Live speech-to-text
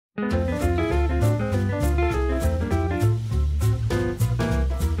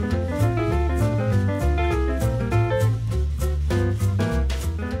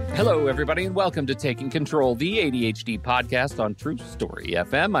Hello, everybody, and welcome to Taking Control, the ADHD podcast on True Story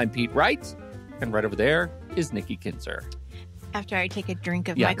FM. I'm Pete Wright, and right over there is Nikki Kinzer. After I take a drink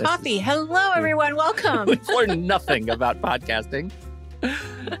of my coffee. Hello, everyone. Welcome. We've learned nothing about podcasting.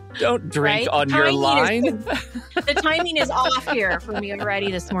 Don't drink on your line. The timing is off here for me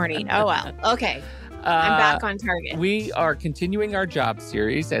already this morning. Oh, well. Okay. I'm back on target. We are continuing our job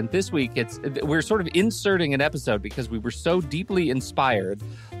series, and this week we're sort of inserting an episode because we were so deeply inspired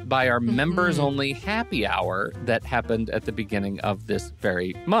by our members-only happy hour that happened at the beginning of this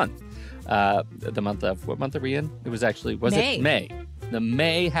very month. The month of, what month are we in? It was actually, May. It May? The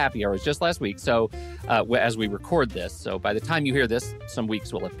May happy hour was just last week. So as we record this, so by the time you hear this, some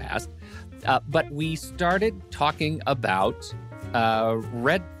weeks will have passed. But we started talking about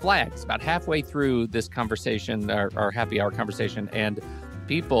red flags about halfway through this conversation, our happy hour conversation, and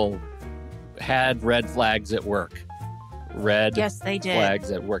people had red flags at work. Yes, they did.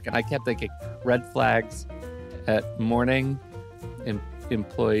 Flags at work. And I kept thinking, red flags at morning,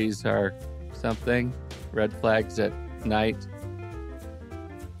 employees are something. Red flags at night,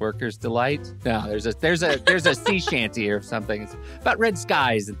 workers' delight. No, there's a sea shanty or something. It's about red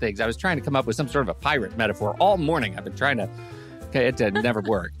skies and things. I was trying to come up with some sort of a pirate metaphor all morning. I've been trying to. It never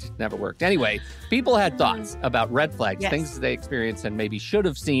worked. Never worked. Anyway, people had thoughts about red flags, things they experienced and maybe should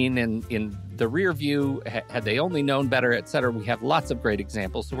have seen in the rear view, had they only known better, et cetera. We have lots of great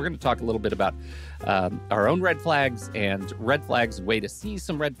examples. So we're going to talk a little bit about our own red flags and red flags, a way to see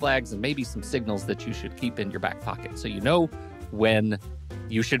some red flags, and maybe some signals that you should keep in your back pocket so you know when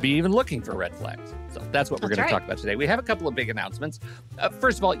you should be even looking for red flags. So that's what we're going to talk about today. We have a couple of big announcements.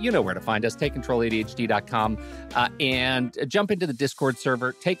 First of all, you know where to find us, TakeControlADHD.com, and jump into the Discord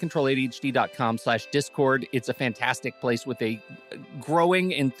server, TakeControlADHD.com/Discord. It's a fantastic place with a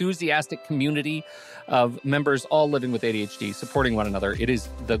growing, enthusiastic community of members all living with ADHD, supporting one another. It is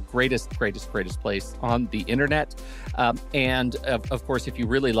the greatest place on the internet. And of course, if you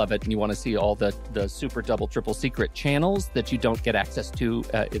really love it and you want to see all the super double, triple secret channels that you don't get access to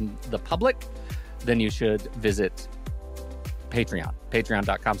in the public, then you should visit Patreon,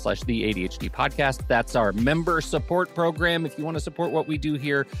 patreon.com/the ADHD podcast. That's our member support program. If you want to support what we do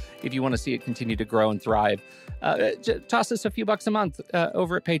here, if you want to see it continue to grow and thrive, toss us a few bucks a month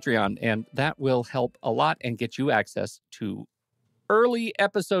over at Patreon, and that will help a lot and get you access to early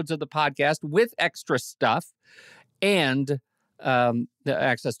episodes of the podcast with extra stuff and the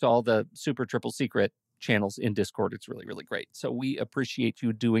access to all the super triple secret channels in Discord. It's really, really great. So we appreciate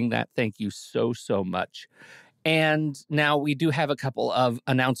you doing that. Thank you so, so much. And now we do have a couple of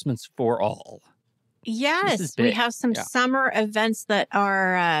announcements for all. Yes, we have some summer events that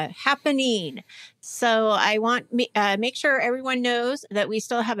are happening. So I want make sure everyone knows that we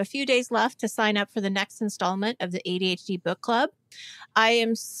still have a few days left to sign up for the next installment of the ADHD Book Club. I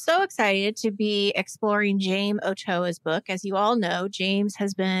am so excited to be exploring James Ochoa's book. As you all know, James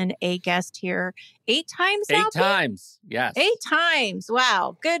has been a guest here 8 times now. 8 times, yes. 8 times.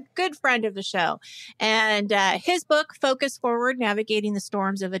 Wow. Good friend of the show. And his book, Focus Forward, Navigating the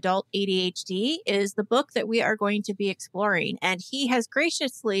Storms of Adult ADHD, is the book that we are going to be exploring. And he has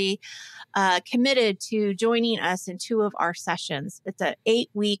graciously committed to joining us in 2 of our sessions. It's an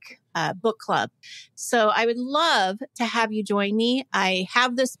 8-week book club. So I would love to have you join me. I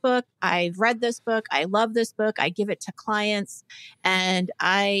have this book. I've read this book. I love this book. I give it to clients. And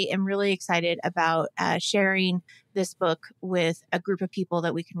I am really excited about sharing this book with a group of people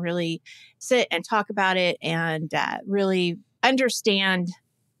that we can really sit and talk about it and really understand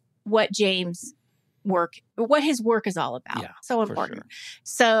what his work is all about. Yeah, so important. Sure.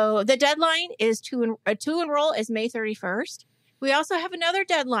 So the deadline is to enroll is May 31st. We also have another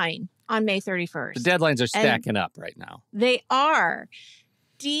deadline on May 31st. The deadlines are stacking up right now. They are.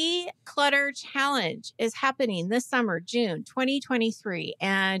 Declutter Challenge is happening this summer, June 2023.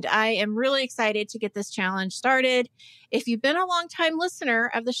 And I am really excited to get this challenge started. If you've been a longtime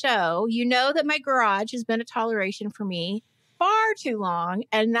listener of the show, you know that my garage has been a toleration for me far too long.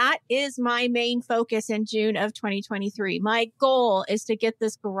 And that is my main focus in June of 2023. My goal is to get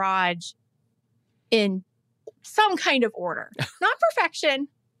this garage in some kind of order, not perfection,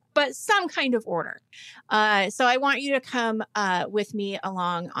 but some kind of order. So I want you to come with me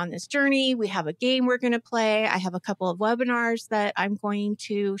along on this journey. We have a game we're going to play. I have a couple of webinars that I'm going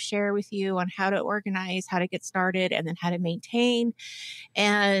to share with you on how to organize, how to get started, and then how to maintain.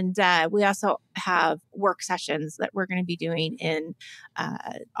 And we also have work sessions that we're going to be doing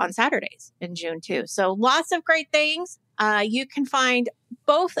on Saturdays in June too. So lots of great things. You can find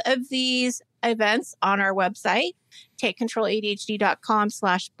both of these events on our website,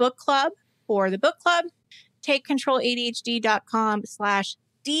 takecontroladhd.com/book club for the book club, takecontroladhd.com/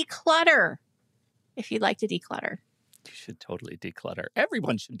 declutter if you'd like to declutter. You should totally declutter.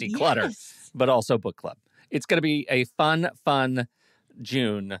 Everyone should declutter, Yes. but also book club. It's going to be a fun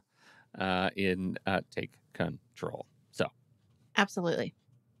June in Take Control. So, absolutely.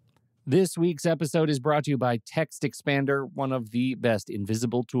 This week's episode is brought to you by Text Expander, one of the best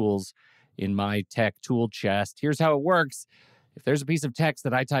invisible tools in my tech tool chest. Here's how it works. If there's a piece of text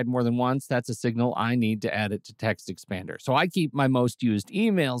that I type more than once, that's a signal I need to add it to Text Expander. So I keep my most used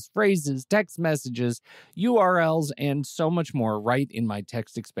emails, phrases, text messages, URLs, and so much more right in my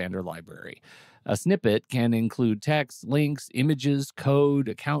Text Expander library. A snippet can include text, links, images, code,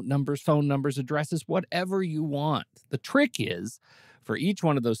 account numbers, phone numbers, addresses, whatever you want. The trick is, for each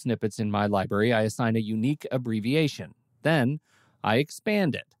one of those snippets in my library, I assign a unique abbreviation. Then I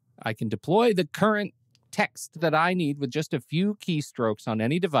expand it. I can deploy the current text that I need with just a few keystrokes on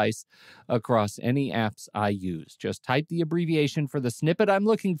any device across any apps I use. Just type the abbreviation for the snippet I'm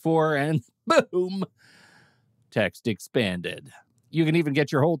looking for and boom, text expanded. You can even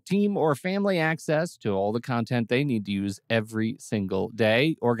get your whole team or family access to all the content they need to use every single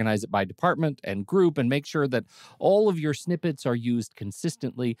day. Organize it by department and group and make sure that all of your snippets are used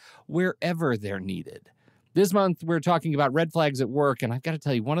consistently wherever they're needed. This month, we're talking about red flags at work, and I've got to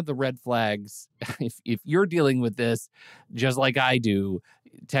tell you, one of the red flags, if you're dealing with this just like I do,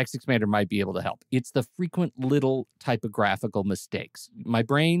 Text Expander might be able to help. It's the frequent little typographical mistakes. My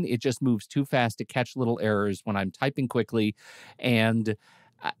brain, it just moves too fast to catch little errors when I'm typing quickly, and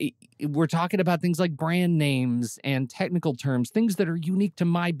we're talking about things like brand names and technical terms, things that are unique to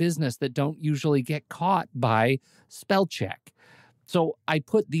my business that don't usually get caught by spell check. So I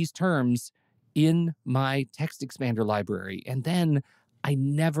put these terms in my Text Expander library, and then I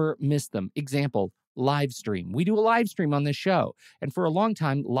never miss them. Example, live stream. We do a live stream on this show, and for a long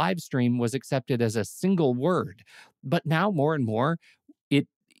time, live stream was accepted as a single word. But now more and more, it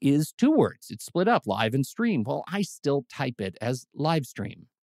is two words. It's split up, live and stream. Well, I still type it as live stream.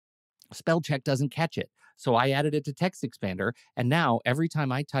 Spell check doesn't catch it. So I added it to Text Expander, and now every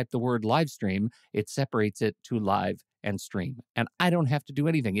time I type the word live stream, it separates it to live and stream. And I don't have to do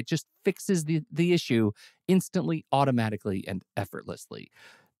anything. It just fixes the issue instantly, automatically, and effortlessly.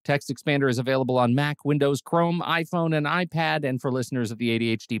 Text Expander is available on Mac, Windows, Chrome, iPhone, and iPad. And for listeners of the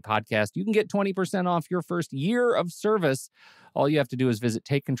ADHD podcast, you can get 20% off your first year of service. All you have to do is visit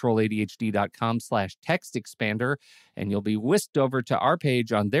takecontroladhd.com/textexpander, and you'll be whisked over to our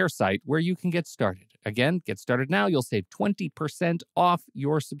page on their site where you can get started. Again, get started now. You'll save 20% off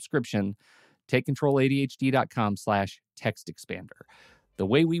your subscription. takecontroladhd.com/textexpander. The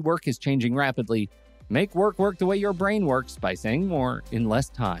way we work is changing rapidly. Make work work the way your brain works by saying more in less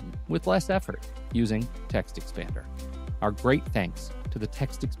time with less effort using Text Expander. Our great thanks to the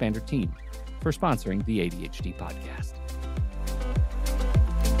Text Expander team for sponsoring the ADHD podcast.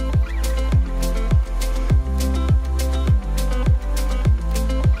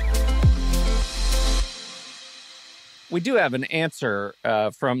 We do have an answer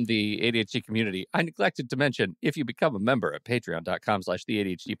from the ADHD community. I neglected to mention, if you become a member at patreon.com/the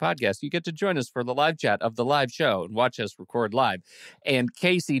ADHD podcast, you get to join us for the live chat of the live show and watch us record live. And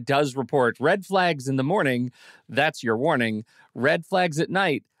Casey does report red flags in the morning. That's your warning. Red flags at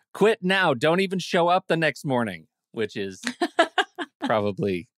night. Quit now. Don't even show up the next morning, which is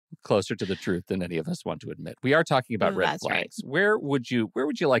probably closer to the truth than any of us want to admit. We are talking about red flags. Right. Where would you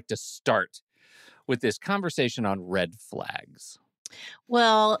like to start with this conversation on red flags?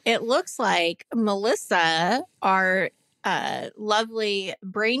 Well, it looks like Melissa, our lovely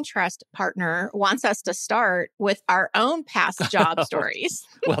brain trust partner, wants us to start with our own past job stories.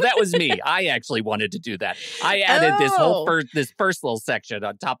 Well, that was me. I actually wanted to do that. I added this first little section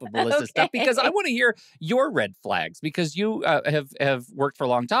on top of Melissa's stuff because I want to hear your red flags, because you have worked for a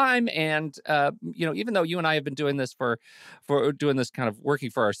long time, and even though you and I have been doing this for doing this kind of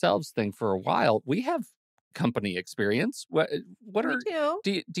working for ourselves thing for a while, we have company experience.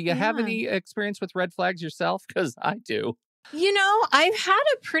 Do you have any experience with red flags yourself? Because I do.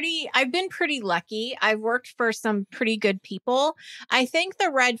 I've been pretty lucky. I've worked for some pretty good people. I think the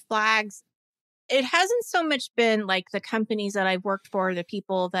red flags, it hasn't so much been like the companies that I've worked for, the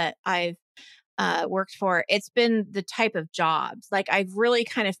people that I've worked for. It's been the type of jobs. Like, I've really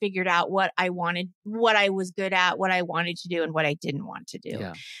kind of figured out what I wanted, what I was good at, what I wanted to do, and what I didn't want to do.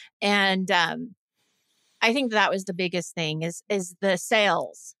 Yeah. And I think that was the biggest thing is the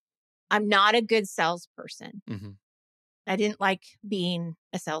sales. I'm not a good salesperson. Mm-hmm. I didn't like being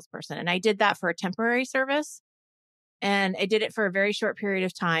a salesperson. And I did that for a temporary service. And I did it for a very short period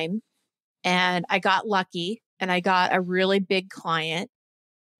of time. And I got lucky and I got a really big client.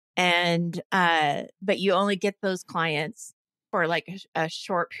 And, but you only get those clients for like a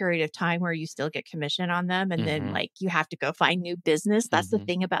short period of time where you still get commission on them. And then like you have to go find new business. That's the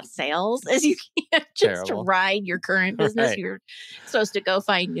thing about sales is you can't just Terrible. ride your current business. Right. You're supposed to go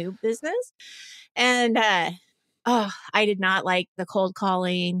find new business. And, I did not like the cold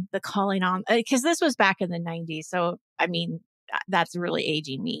calling, the calling on, because this was back in the 90s. So, I mean, that's really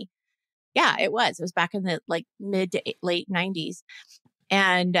aging me. Yeah, it was. It was back in the like mid to late 90s.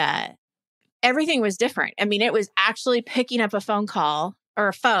 And everything was different. I mean, it was actually picking up a phone call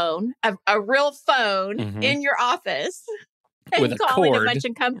or a real phone in your office and with a calling cord. a bunch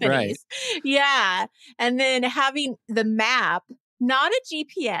of companies. Right. Yeah. And then having the map, not a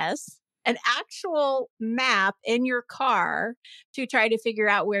GPS, an actual map in your car to try to figure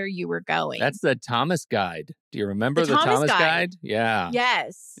out where you were going. That's the Thomas Guide. Do you remember the Thomas Guide? Yeah.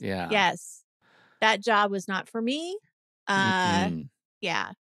 Yes. Yeah. Yes. That job was not for me.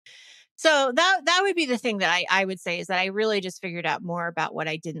 Yeah. So that would be the thing that I would say is that I really just figured out more about what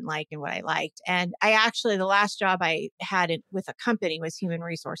I didn't like and what I liked. And I actually, the last job I had with a company was human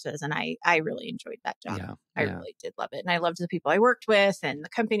resources. And I really enjoyed that job. Yeah. I really did love it. And I loved the people I worked with and the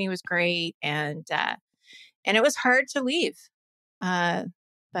company was great. And it was hard to leave. But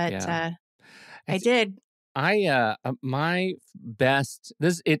I did. My best,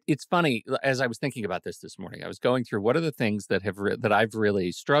 it's funny, as I was thinking about this morning, I was going through what are the things that that I've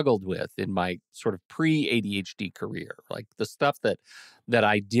really struggled with in my sort of pre-ADHD career, like the stuff that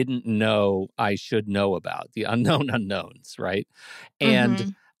I didn't know I should know about, the unknown unknowns, right?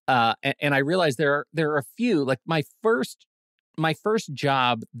 And I realized there are a few, like my first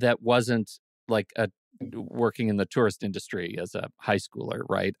job that wasn't like working in the tourist industry as a high schooler,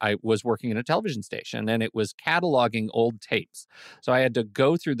 right? I was working in a television station and it was cataloging old tapes. So I had to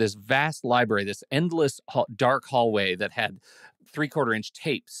go through this vast library, this endless dark hallway that had 3/4 inch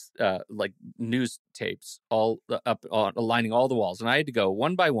tapes, like news tapes, all up lining all the walls. And I had to go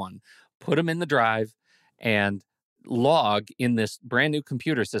one by one, put them in the drive and log in this brand new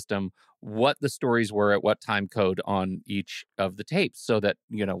computer system what the stories were at what time code on each of the tapes so that,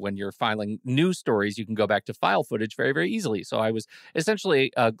 when you're filing new stories, you can go back to file footage very, very easily. So I was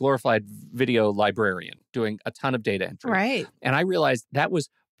essentially a glorified video librarian doing a ton of data entry. Right. And I realized that was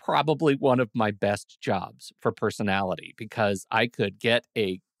probably one of my best jobs for personality because I could get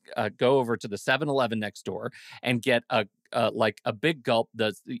go over to the 7-Eleven next door and get like a big gulp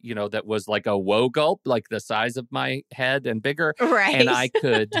that was like a whoa gulp, like the size of my head and bigger. Right. And I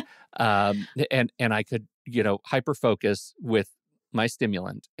could and I could, hyper focus with my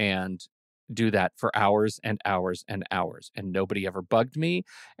stimulant and do that for hours and hours and hours. And nobody ever bugged me.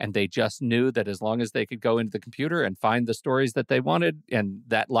 And they just knew that as long as they could go into the computer and find the stories that they wanted and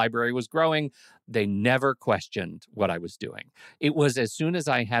that library was growing, they never questioned what I was doing. It was as soon as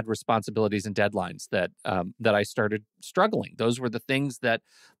I had responsibilities and deadlines that I started struggling. Those were the things that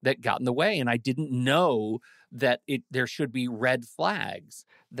got in the way. And I didn't know that there should be red flags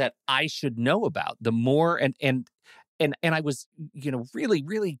that I should know about. The more and I was, really,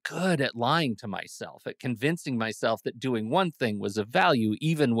 really good at lying to myself, at convincing myself that doing one thing was of value,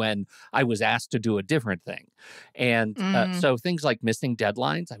 even when I was asked to do a different thing. And so things like missing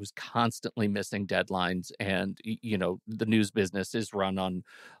deadlines, I was constantly missing deadlines. And, the news business is run on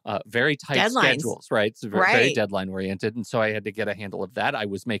very tight schedules, right? It's very deadline oriented. And so I had to get a handle of that. I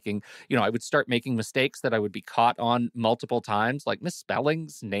was making, I would start making mistakes that I would be caught on multiple times, like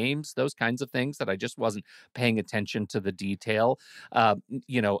misspellings, names, those kinds of things that I just wasn't paying attention to the detail.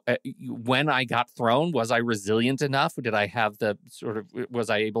 When I got thrown, was I resilient enough? Did I have was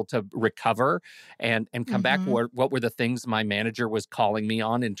I able to recover and come back? What were the things my manager was calling me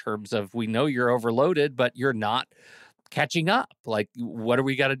on in terms of, we know you're overloaded, but you're not catching up. Like, what do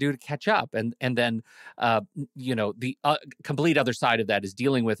we got to do to catch up? And then, the complete other side of that is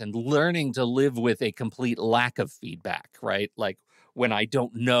dealing with and learning to live with a complete lack of feedback, right? Like, when I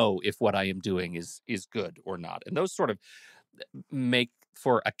don't know if what I am doing is good or not. And those sort of make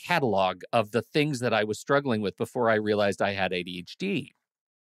for a catalog of the things that I was struggling with before I realized I had ADHD.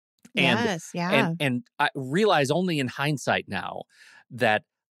 Yes, yeah. And I realize only in hindsight now that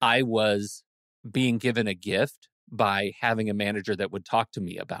I was being given a gift by having a manager that would talk to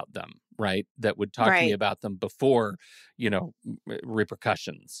me about them, right? That would talk to me about them before,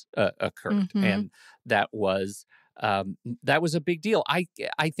 repercussions occurred. And that was a big deal. I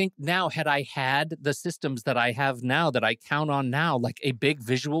think now, had I had the systems that I have now, that I count on now, like a big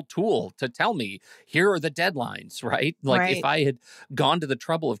visual tool to tell me, here are the deadlines, right? Like if I had gone to the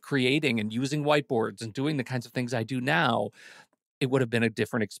trouble of creating and using whiteboards and doing the kinds of things I do now, it would have been a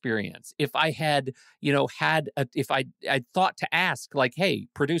different experience. If I had, if I'd thought to ask, like, hey,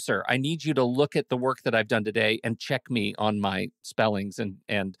 producer, I need you to look at the work that I've done today and check me on my spellings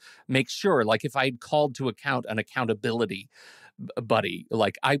and make sure, like, if I'd called to account an accountability buddy,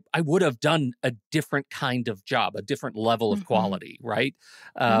 like I would have done a different kind of job, a different level of Mm-hmm. quality, right?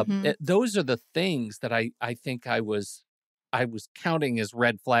 Mm-hmm. Those are the things that I think I was counting as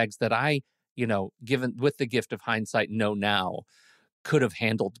red flags that I, given with the gift of hindsight, know now could have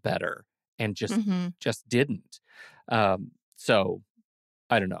handled better and Mm-hmm. just didn't. So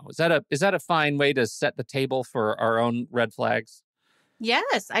I don't know. Is that a fine way to set the table for our own red flags?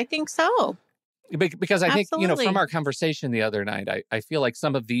 Yes, I think so. Because I think, from Absolutely. our conversation the other night, I feel like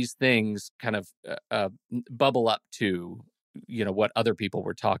some of these things kind of bubble up to, what other people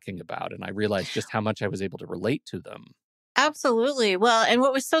were talking about. And I realized just how much I was able to relate to them. Absolutely. Well, and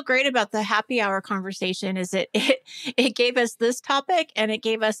what was so great about the happy hour conversation is it gave us this topic and it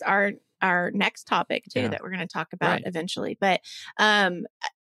gave us our next topic too Yeah. that we're going to talk about Right. eventually. But um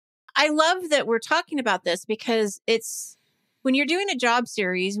I love that we're talking about this because it's when you're doing a job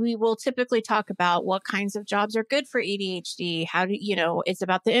series, we will typically talk about what kinds of jobs are good for ADHD. How do it's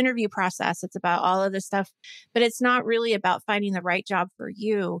about the interview process, it's about all of this stuff, but it's not really about finding the right job for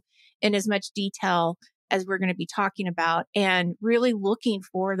you in as much detail as we're going to be talking about and really looking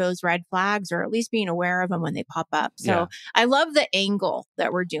for those red flags or at least being aware of them when they pop up. Yeah. So I love the angle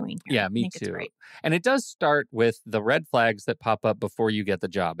that we're doing here. Yeah, I me think it's too. great. And it does start with the red flags that pop up before you get the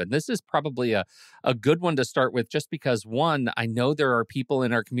job. And this is probably a good one to start with just because, one, I know there are people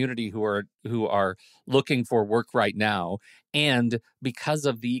in our community who are looking for work right now. And because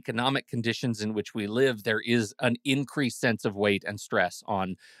of the economic conditions in which we live, there is an increased sense of weight and stress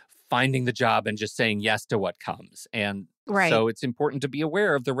on finding the job and just saying yes to what comes. And Right. so it's important to be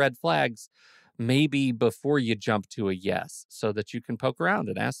aware of the red flags maybe before you jump to a yes so that you can poke around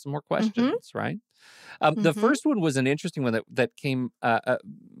and ask some more Mhm. questions, right? The Mhm. first one was an interesting one that came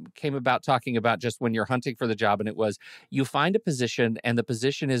about talking about just when you're hunting for the job, and it was you find a position and the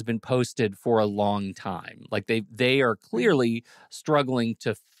position has been posted for a long time, like they are Right. clearly struggling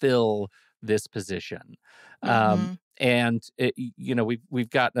to fill this position. Mhm. And we've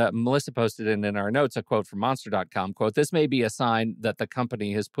got Melissa posted in our notes a quote from monster.com, quote, this may be a sign that the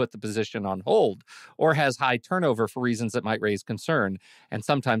company has put the position on hold or has high turnover for reasons that might raise concern. And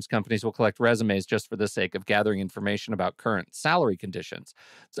sometimes companies will collect resumes just for the sake of gathering information about current salary conditions.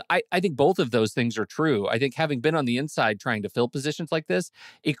 So I think both of those things are true. I think having been on the inside trying to fill positions like this,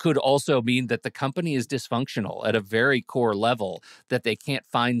 it could also mean that the company is dysfunctional at a very core level, that they can't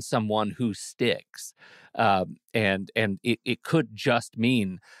find someone who sticks. And it could just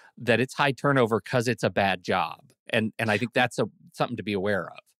mean that it's high turnover because it's a bad job. And I think that's something to be aware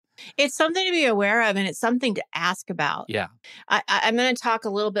of. It's something to be aware of, and it's something to ask about. Yeah. I'm going to talk a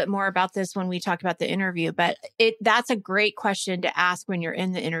little bit more about this when we talk about the interview, but that's a great question to ask when you're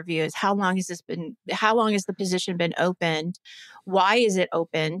in the interview is how long has the position been opened? Why is it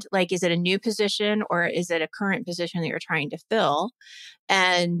opened? Like, is it a new position or is it a current position that you're trying to fill?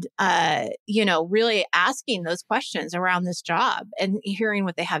 And, really asking those questions around this job and hearing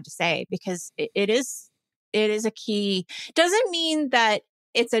what they have to say, because it is a key. Doesn't mean that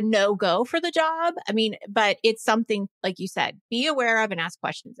it's a no-go for the job. I mean, but it's something, like you said, be aware of and ask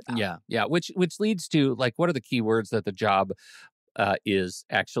questions about. Yeah, yeah. Which leads to, like, what are the key words that the job is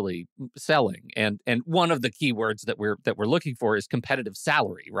actually selling? And one of the key words that we're looking for is competitive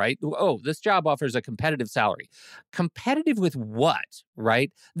salary, right? Oh, this job offers a competitive salary. Competitive with what,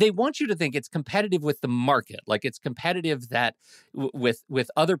 right? They want you to think it's competitive with the market, like it's competitive that with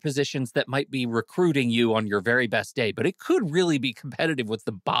other positions that might be recruiting you on your very best day, but it could really be competitive with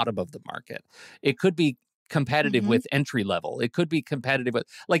the bottom of the market. It could be competitive Hmm. with entry level. It could be competitive with,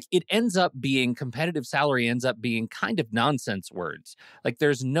 like, it ends up being competitive salary ends up being kind of nonsense words. Like,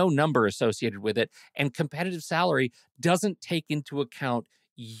 there's no number associated with it. And competitive salary doesn't take into account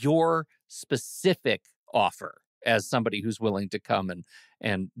your specific offer as somebody who's willing to come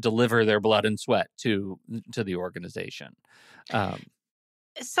and deliver their blood and sweat to the organization. Um,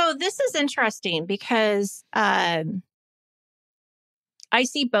 So this is interesting because I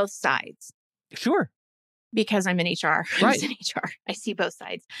see both sides. sure. Because I'm in HR. I was Right. in HR. I see both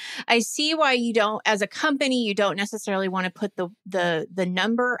sides. I see why you don't, as a company, you don't necessarily want to put the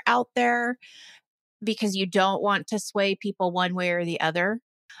number out there because you don't want to sway people one way or the other.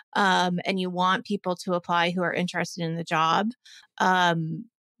 And you want people to apply who are interested in the job. Um,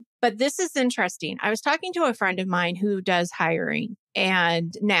 but this is interesting. I was talking to a friend of mine who does hiring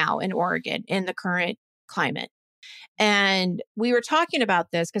and now in Oregon in the current climate. And we were talking about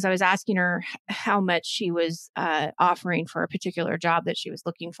this because I was asking her how much she was offering for a particular job that she was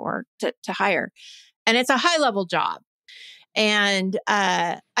looking for to hire. And it's a high level job. And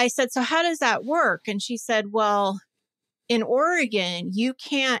I said, so how does that work? And she said, well, in Oregon, you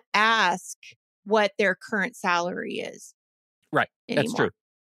can't ask what their current salary is. Right. Anymore. That's true.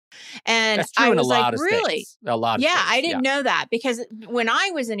 And that's true I in was a lot like, of really? states. A lot of yeah, states. I didn't know that, because when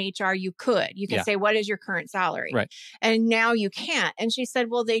I was in HR, you could Yeah. say, what is your current salary? Right. And now you can't. And she said,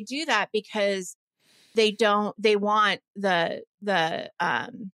 well, they do that because they want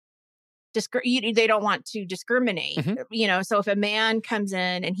they don't want to discriminate, so if a man comes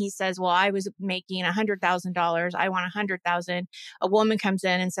in and he says, well, I was making $100,000, I want 100,000. A woman comes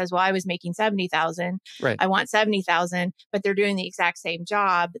in and says, well, I was making 70,000. Right. I want 70,000, but they're doing the exact same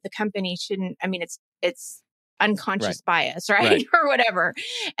job. The company shouldn't, it's unconscious bias, right? Or whatever.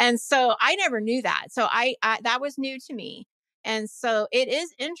 And so I never knew that. So I that was new to me. And so it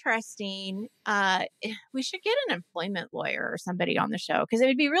is interesting. We should get an employment lawyer or somebody on the show, because it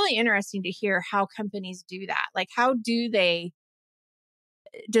would be really interesting to hear how companies do that. Like, how do they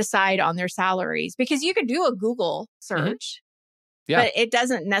decide on their salaries? Because you could do a Google search, but it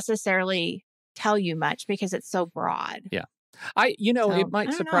doesn't necessarily tell you much because it's so broad. Yeah. It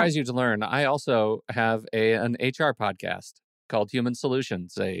might surprise you to learn, I also have an HR podcast called Human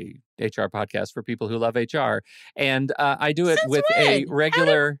Solutions, a HR podcast for people who love HR, and I do it with a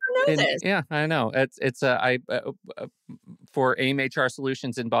regular. Yeah, I know. It's for AIM HR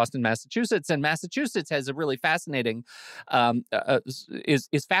Solutions in Boston, Massachusetts, and Massachusetts has a really fascinating,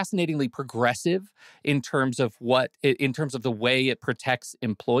 is fascinatingly progressive in terms of the way it protects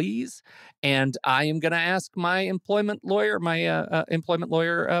employees. And I am going to ask my employment lawyer,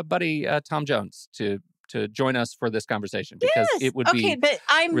 buddy Tom Jones, to join us for this conversation, because it would be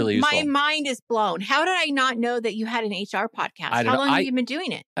really useful. My mind is blown. How did I not know that you had an HR podcast? How long have you been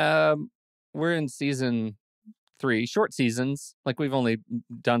doing it? We're in season 3, short seasons. Like, we've only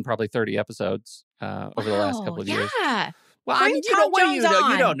done probably 30 episodes over the last couple of years. Yeah. Well, Bring Tom Jones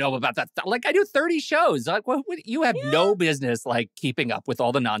on. You don't know about that. Like, I do 30 shows. Like, you have no business keeping up with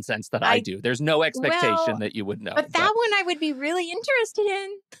all the nonsense that I do. There's no expectation that you would know. But that one I would be really interested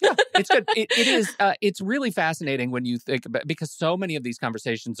in. Yeah, it's good. It is. It's really fascinating when you think about, because so many of these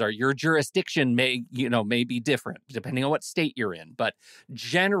conversations are, your jurisdiction may be different depending on what state you're in, but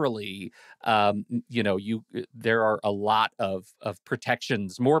generally, there are a lot of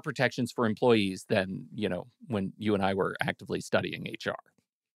protections, more protections for employees than when you and I were actively studying HR.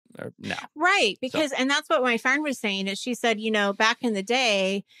 Now. Right. Because, and that's what my friend was saying, is she said, back in the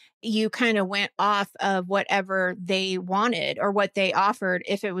day, you kind of went off of whatever they wanted or what they offered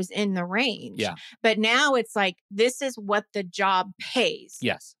if it was in the range. Yeah. But now it's like, this is what the job pays.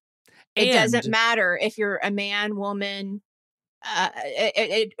 Yes. It doesn't matter if you're a man, woman,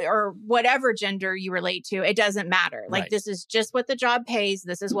 or whatever gender you relate to. It doesn't matter. Like, this is just what the job pays.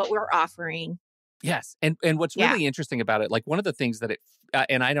 This is what we're offering. Yes. And what's really interesting about it, like, one of the things that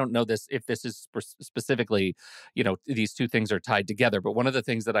and I don't know if this is specifically, these two things are tied together, but one of the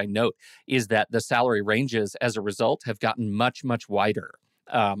things that I note is that the salary ranges as a result have gotten much, much wider.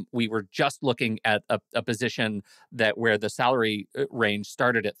 We were just looking at a position where the salary range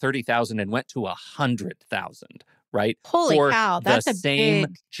started at 30,000 and went to 100,000. Right? Holy cow, that's the same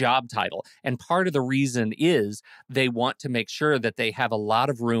job title. And part of the reason is they want to make sure that they have a lot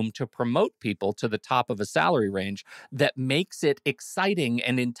of room to promote people to the top of a salary range that makes it exciting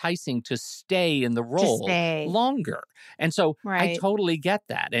and enticing to stay in the role longer. And so I totally get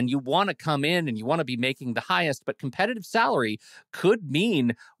that. And you want to come in and you want to be making the highest, but competitive salary could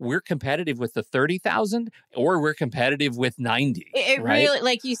mean we're competitive with the 30,000 or we're competitive with 90. It really,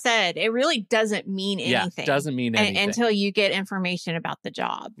 like you said, it really doesn't mean anything. Yeah, doesn't mean anything. Until you get information about the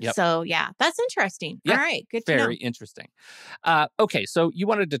job. Yep. So, that's interesting. Yep. All right. Good to know. Very interesting. Okay. So you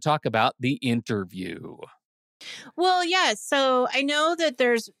wanted to talk about the interview. Well, so I know that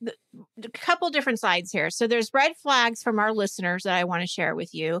there's a couple different sides here. So there's red flags from our listeners that I want to share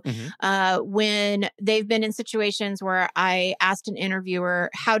with you when they've been in situations where I asked an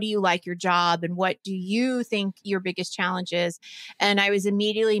interviewer, how do you like your job and what do you think your biggest challenge is? And I was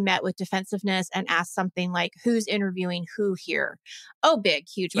immediately met with defensiveness and asked something like, who's interviewing who here? Oh, big,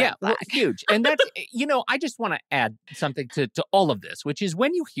 huge red flag. Huge. And that's, I just want to add something to all of this, which is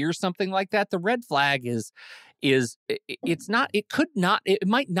when you hear something like that, the red flag it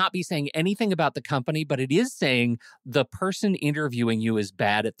might not be saying anything about the company, but it is saying the person interviewing you is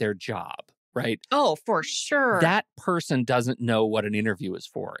bad at their job, right? Oh, for sure. That person doesn't know what an interview is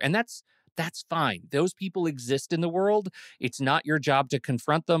for. And that's That's fine. Those people exist in the world. It's not your job to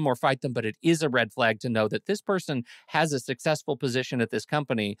confront them or fight them, but it is a red flag to know that this person has a successful position at this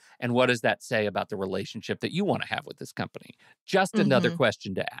company. And what does that say about the relationship that you want to have with this company? Just another Mm-hmm.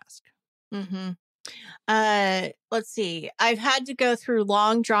 question to ask. Mm-hmm. Let's see. I've had to go through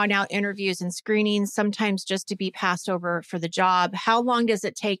long, drawn out interviews and screenings, sometimes just to be passed over for the job. How long does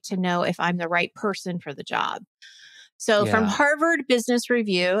it take to know if I'm the right person for the job? So, from Yeah. Harvard Business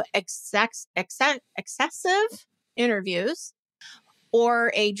Review, excessive interviews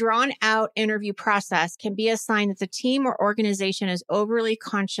or a drawn out interview process can be a sign that the team or organization is overly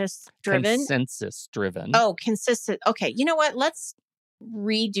conscious driven. Consensus driven. Oh, consistent. Okay. You know what? Let's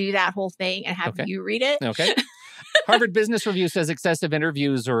redo that whole thing and have Okay. you read it. Okay. Harvard Business Review says excessive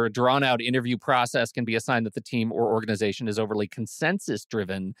interviews or a drawn out interview process can be a sign that the team or organization is overly consensus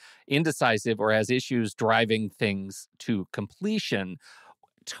driven, indecisive, or has issues driving things to completion.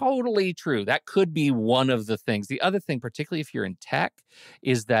 Totally true. That could be one of the things. The other thing, particularly if you're in tech,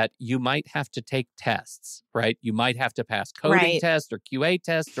 is that you might have to take tests, right? You might have to pass coding Right. tests or QA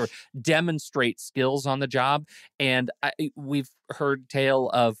tests or demonstrate skills on the job. And we've heard tale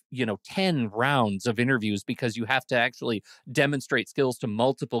of, 10 rounds of interviews because you have to actually demonstrate skills to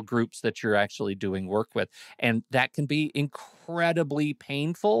multiple groups that you're actually doing work with. And that can be incredibly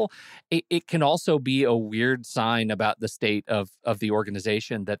painful. It can also be a weird sign about the state of the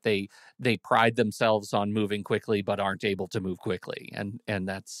organization that they pride themselves on moving quickly but aren't able to move quickly, and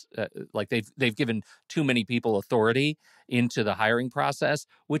that's like they've given too many people authority into the hiring process,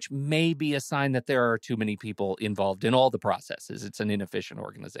 which may be a sign that there are too many people involved in all the processes. It's an inefficient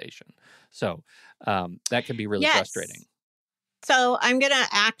organization, so that can be really frustrating. Yes. So I'm going to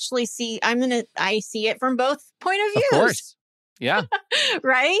actually I see it from both point of Of views. course. Yeah.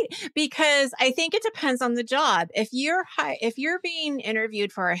 Right? Because I think it depends on the job. If you're being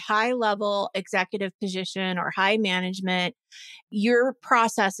interviewed for a high level executive position or high management, your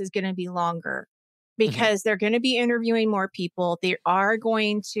process is going to be longer because they're going to be interviewing more people. They are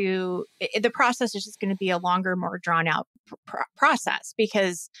going to, the process is just going to be a longer, more drawn out process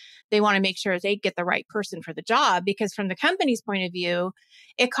because they want to make sure they get the right person for the job. Because from the company's point of view,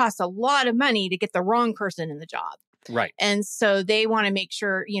 it costs a lot of money to get the wrong person in the job. Right. And so they want to make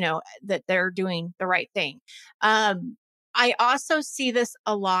sure, that they're doing the right thing. I also see this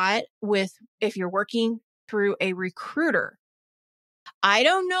a lot with if you're working through a recruiter. I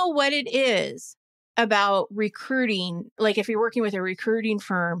don't know what it is about recruiting, like if you're working with a recruiting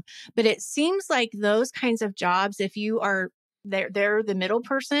firm, but it seems like those kinds of jobs, if you are they're the middle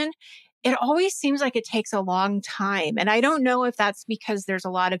person, it always seems like it takes a long time. And I don't know if that's because there's a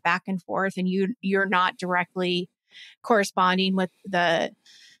lot of back and forth and you're not directly corresponding with the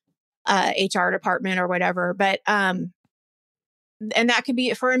HR department or whatever. But and that could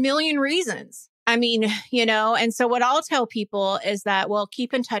be for a million reasons. I mean, and so what I'll tell people is that, well,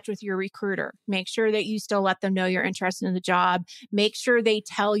 keep in touch with your recruiter. Make sure that you still let them know you're interested in the job. Make sure they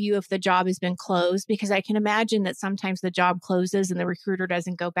tell you if the job has been closed, because I can imagine that sometimes the job closes and the recruiter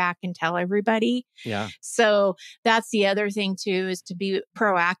doesn't go back and tell everybody. Yeah. So that's the other thing too, is to be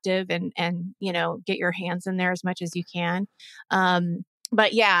proactive and get your hands in there as much as you can.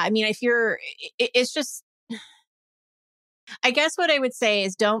 But yeah, I mean, it's just, I guess what I would say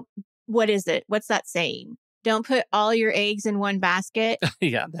is what is it? What's that saying? Don't put all your eggs in one basket.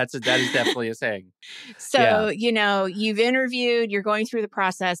 Yeah, that is definitely a saying. So, you've interviewed, you're going through the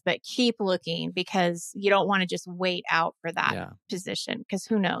process, but keep looking because you don't want to just wait out for that position because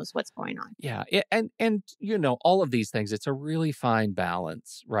who knows what's going on. Yeah. And all of these things, it's a really fine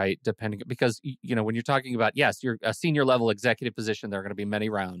balance, right? Depending, because, when you're talking about, yes, you're a senior level executive position, there are going to be many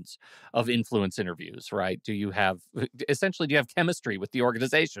rounds of influence interviews, right? Do you have chemistry with the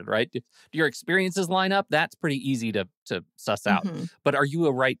organization, right? Do your experiences line up? That's pretty easy to suss out. Mm-hmm. But are you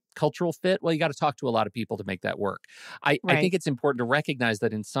a right cultural fit? Well, you got to talk to a lot of people to make that work. I think it's important to recognize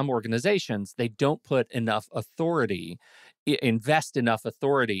that in some organizations, they don't put enough authority, invest enough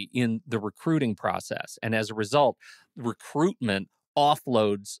authority in the recruiting process. And as a result, recruitment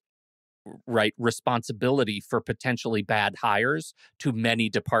offloads responsibility for potentially bad hires to many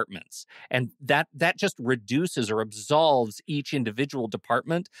departments. And that just reduces or absolves each individual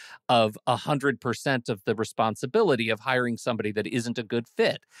department of 100% of the responsibility of hiring somebody that isn't a good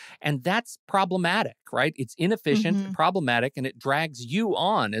fit. And that's problematic, right? It's inefficient, problematic, and it drags you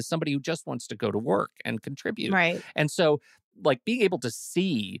on as somebody who just wants to go to work and contribute. Right. And so like being able to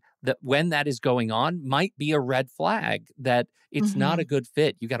see that when that is going on might be a red flag that it's not a good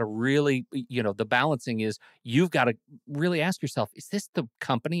fit. You got to really, the balancing is you've got to really ask yourself, is this the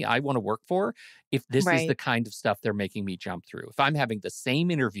company I want to work for? If this is the Right. kind of stuff they're making me jump through, if I'm having the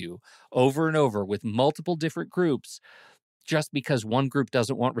same interview over and over with multiple different groups, just because one group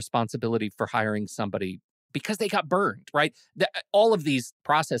doesn't want responsibility for hiring somebody because they got burned, right? All of these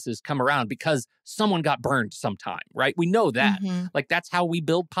processes come around because someone got burned sometime, right? We know that. Mm-hmm. Like, that's how we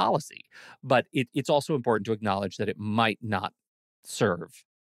build policy. But it's also important to acknowledge that it might not serve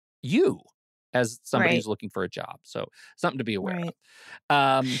you as somebody Right. who's looking for a job. So something to be aware Right.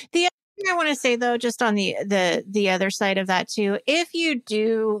 of. The other thing I want to say, though, just on the other side of that too, if you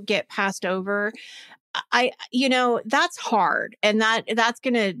do get passed over, that's hard, and that's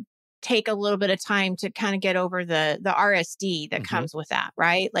going to take a little bit of time to kind of get over the RSD that Mhm. comes with that,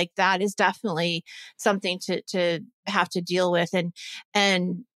 right? Like that is definitely something to have to deal with,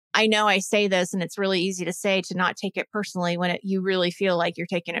 and I know I say this, and it's really easy to say to not take it personally when you really feel like you're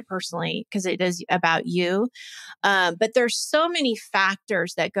taking it personally because it is about you. But there's so many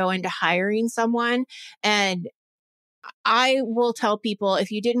factors that go into hiring someone, and I will tell people if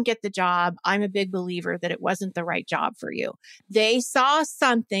you didn't get the job, I'm a big believer that it wasn't the right job for you. They saw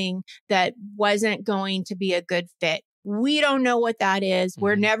something that wasn't going to be a good fit. We don't know what that is.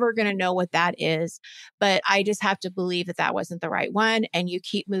 We're Mhm. never going to know what that is. But I just have to believe that that wasn't the right one. And you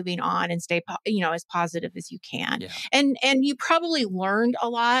keep moving on and stay, as positive as you can. Yeah. And you probably learned a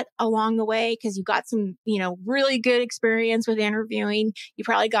lot along the way because you got some, really good experience with interviewing. You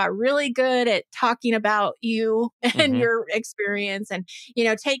probably got really good at talking about you and Mhm. your experience, and,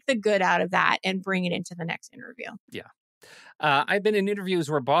 take the good out of that and bring it into the next interview. Yeah. I've been in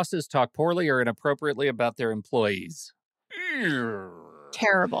interviews where bosses talk poorly or inappropriately about their employees.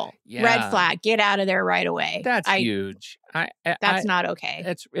 Terrible. Red Yeah, flag. Get out of there right away. that's huge. That's not okay.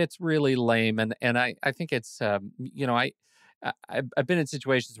 It's really lame, and I think it's I've been in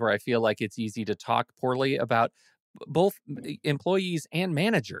situations where I feel like it's easy to talk poorly about both employees and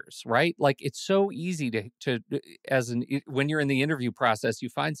managers, right? Like it's so easy when you're in the interview process, you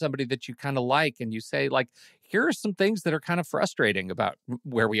find somebody that you kind of like, and you say like, here are some things that are kind of frustrating about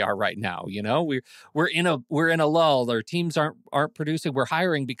where we are right now. We're in a lull. Our teams aren't producing. We're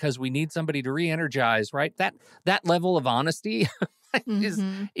hiring because we need somebody to re-energize, right? That level of honesty is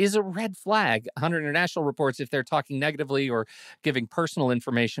Mm-hmm. is a red flag. Hunter International reports if they're talking negatively or giving personal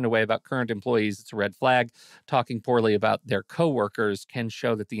information away about current employees, it's a red flag. Talking poorly about their coworkers can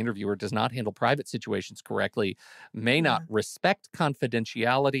show that the interviewer does not handle private situations correctly, may not Yeah. respect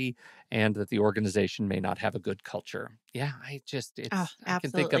confidentiality, and that the organization may not have a good culture. Yeah, Oh, I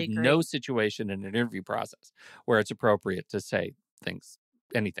can think of absolutely no agree. situation in an interview process where it's appropriate to say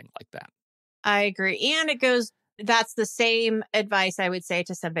anything like that. I agree. And that's the same advice I would say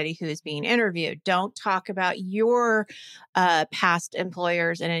to somebody who is being interviewed. Don't talk about your past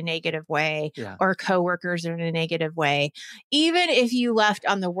employers in a negative way Yeah. or coworkers in a negative way. Even if you left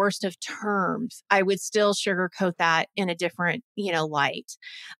on the worst of terms, I would still sugarcoat that in a different, light.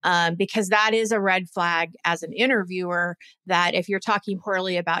 Because that is a red flag as an interviewer that if you're talking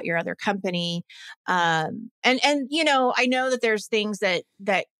poorly about your other company, I know that there's things that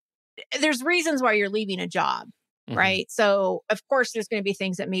there's reasons why you're leaving a job, Hmm. right? So, of course, there's going to be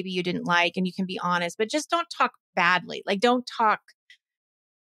things that maybe you didn't like and you can be honest, but just don't talk badly. Like, don't talk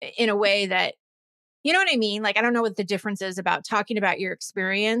in a way that, you know what I mean? Like, I don't know what the difference is about talking about your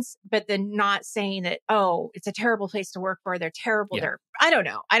experience, but then not saying that, oh, it's a terrible place to work for. They're terrible. Yeah. I don't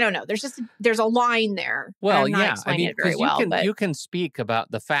know. I don't know. There's a line there. And Well, I'm not yeah. I explaining mean, it very because you well, can but you can speak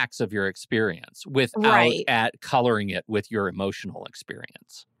about the facts of your experience without right. at coloring it with your emotional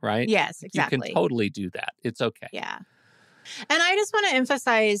experience, right? Yes, You can exactly. totally do that. It's okay. Yeah. And I just want to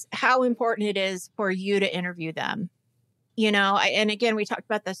emphasize how important it is for you to interview them. And again, we talked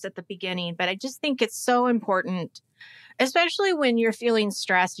about this at the beginning, but I just think it's so important, especially when you're feeling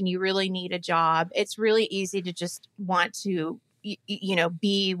stressed and you really need a job. It's really easy to just want to,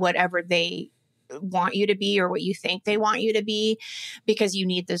 be whatever they want you to be or what you think they want you to be because you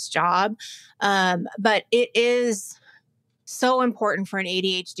need this job. But it is so important for an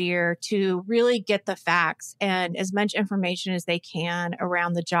ADHDer to really get the facts and as much information as they can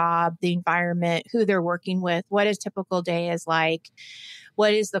around the job, the environment, who they're working with, what a typical day is like,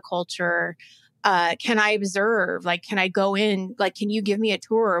 what is the culture. Can I observe? Like, can I go in? Like, can you give me a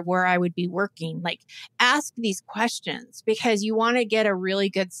tour of where I would be working? Like, ask these questions because you want to get a really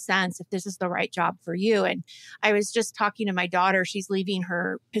good sense if this is the right job for you. And I was just talking to my daughter. She's leaving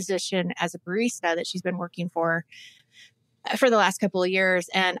her position as a barista that she's been working for the last couple of years.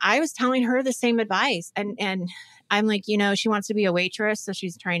 And I was telling her the same advice. And I'm like, she wants to be a waitress. So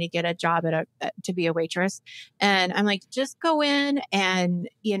she's trying to get a job to be a waitress. And I'm like, just go in and,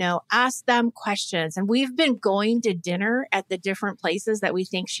 ask them questions. And we've been going to dinner at the different places that we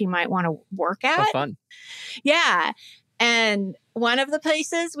think she might want to work at. Oh, fun. Yeah. And one of the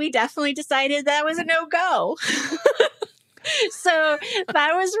places we definitely decided that was a no-go. So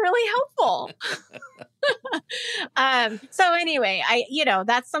that was really helpful. So anyway,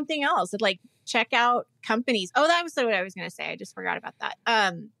 that's something else. Like, check out companies. Oh, that was what I was going to say. I just forgot about that.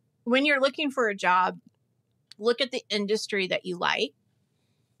 When you're looking for a job, look at the industry that you like,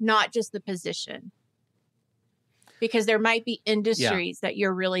 not just the position. Because there might be industries that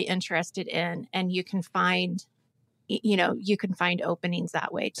you're really interested in, and you can find openings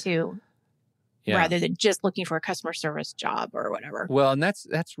that way too. Yeah. Rather than just looking for a customer service job or whatever. Well, and that's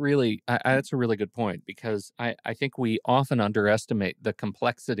really that's a really good point, because I think we often underestimate the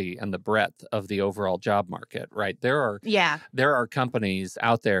complexity and the breadth of the overall job market, right? There are companies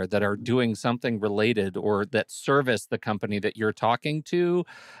out there that are doing something related or that service the company that you're talking to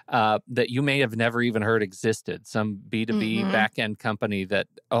that you may have never even heard existed. Some B2B back-end company that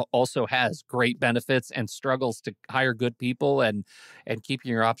also has great benefits and struggles to hire good people and keeping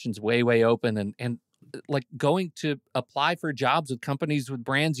your options way, way open and like going to apply for jobs with companies with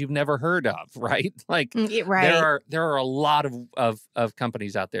brands you've never heard of, right? Like right. there are a lot of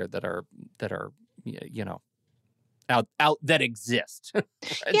companies out there that are out that exist. Right?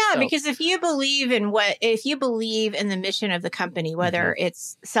 Yeah, because if you believe in the mission of the company, whether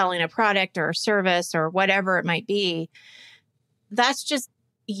it's selling a product or a service or whatever it might be, that's just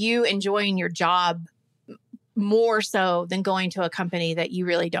you enjoying your job more so than going to a company that you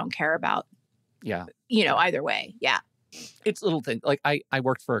really don't care about. Yeah. Either way. Yeah. It's little things. Like I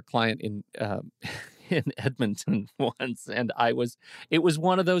worked for a client in Edmonton once, and it was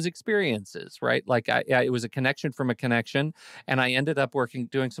one of those experiences, right? Like it was a connection from a connection, and I ended up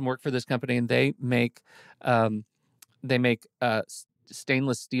doing some work for this company, and they make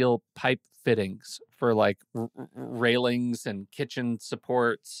stainless steel pipe fittings for like railings and kitchen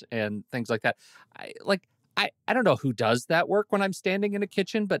supports and things like that. I don't know who does that work when I'm standing in a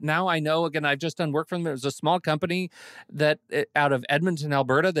kitchen, but now I know. Again, I've just done work for them. It was a small company that out of Edmonton,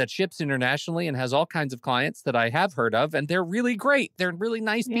 Alberta, that ships internationally and has all kinds of clients that I have heard of, and they're really great. They're really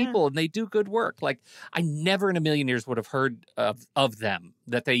nice people, and they do good work. Like, I never in a million years would have heard of them,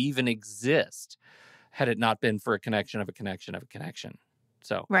 that they even exist, had it not been for a connection of a connection of a connection.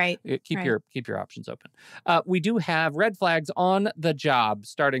 So keep your options open. We do have red flags on the job,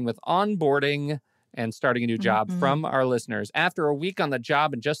 starting with onboarding and starting a new job from our listeners. After a week on the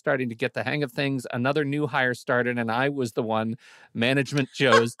job and just starting to get the hang of things, another new hire started, and I was the one management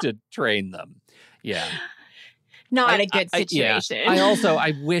chose to train them. Yeah. Not a good situation.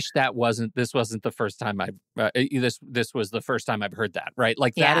 I wish this wasn't the first time this was the first time I've heard that, right?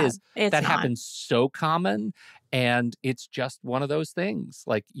 Like that happens so common, and it's just one of those things.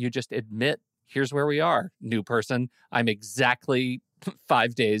 Like, you just admit, here's where we are, new person. I'm exactly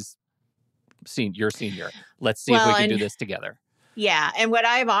 5 days your senior. Let's see if we can do this together. Yeah. And what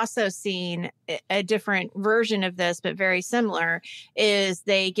I've also seen, a different version of this, but very similar, is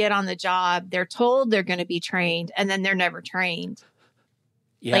they get on the job, they're told they're going to be trained, and then they're never trained.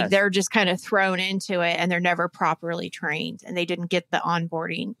 Yes. Like, they're just kind of thrown into it, and they're never properly trained, and they didn't get the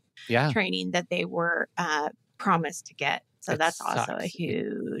onboarding training that they were promised to get. So that's also a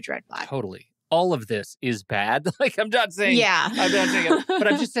huge red flag. Totally. All of this is bad. Like, I'm not saying it, but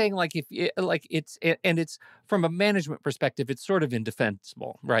I'm just saying, like, it's from a management perspective, it's sort of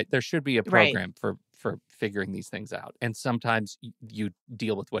indefensible, right? There should be a program for figuring these things out. And sometimes you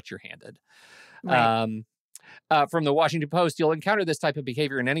deal with what you're handed. Right. From the Washington Post, you'll encounter this type of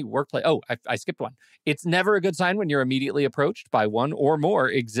behavior in any workplace. Oh, I skipped one. It's never a good sign when you're immediately approached by one or more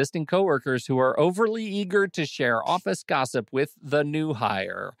existing coworkers who are overly eager to share office gossip with the new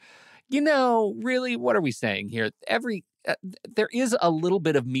hire. Really, what are we saying here? There is a little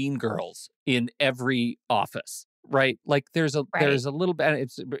bit of Mean Girls in every office, right? Like, there's a little bit.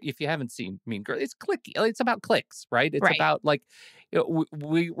 It's, if you haven't seen Mean Girls, it's clicky. It's about clicks, right? It's about, like,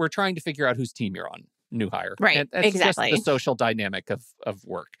 we're trying to figure out whose team you're on. New hire. Right. And that's exactly. just the social dynamic of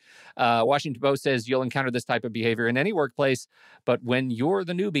work. Washington Post says you'll encounter this type of behavior in any workplace, but when you're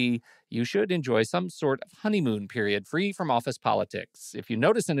the newbie, you should enjoy some sort of honeymoon period free from office politics. If you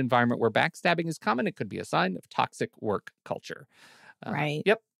notice an environment where backstabbing is common, it could be a sign of toxic work culture. Right.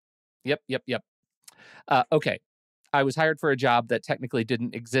 Yep. Okay. I was hired for a job that technically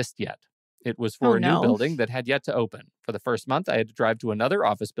didn't exist yet. It was for a new building that had yet to open. For the first month, I had to drive to another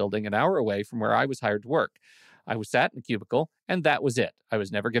office building an hour away from where I was hired to work. I was sat in a cubicle, and that was it. I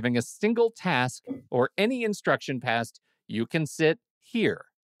was never given a single task or any instruction past, you can sit here.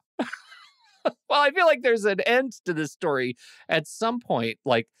 Well, I feel like there's an end to this story at some point.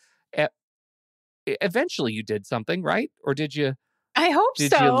 Like, e- eventually you did something, right? Or did you? I hope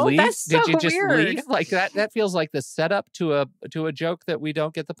Did you so. leave? That's so Did you just weird. leave? Like that feels like the setup to a joke that we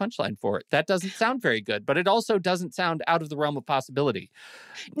don't get the punchline for. That doesn't sound very good, but it also doesn't sound out of the realm of possibility.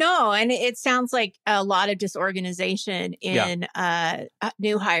 No, and it sounds like a lot of disorganization Yeah. in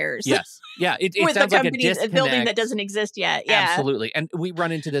new hires. Yes. Yeah. It With sounds the like a company, a building disconnect. that doesn't exist yet. Yeah. Absolutely. And we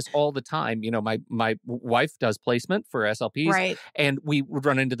run into this all the time. You know, my wife does placement for SLPs, Right. and we would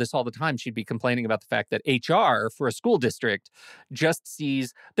run into this all the time. She'd be complaining about the fact that HR for a school district just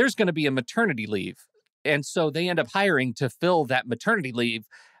sees there's going to be a maternity leave. And so they end up hiring to fill that maternity leave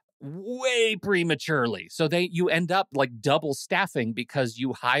way prematurely. So you end up like double staffing because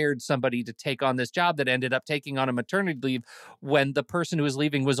you hired somebody to take on this job that ended up taking on a maternity leave when the person who was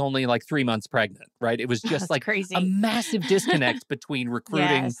leaving was only like 3 months pregnant, right? It was just That's like crazy. a massive disconnect between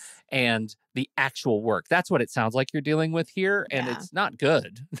recruiting Yes. and the actual work. That's what it sounds like you're dealing with here. And Yeah. it's not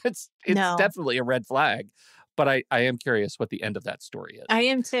good. It's No. definitely a red flag. But I am curious what the end of that story is. I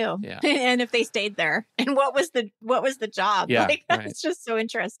am too. Yeah. And if they stayed there, and what was the job? Yeah, Like that's right. just so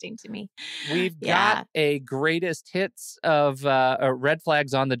interesting to me. We've Yeah. got a greatest hits of red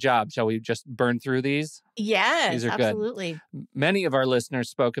flags on the job. Shall we just burn through these? Yes, These are good. absolutely. Many of our listeners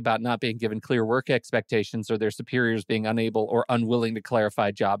spoke about not being given clear work expectations or their superiors being unable or unwilling to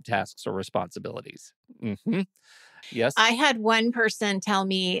clarify job tasks or responsibilities. Mm-hmm. Yes. I had one person tell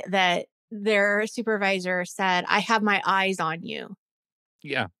me that their supervisor said, "I have my eyes on you."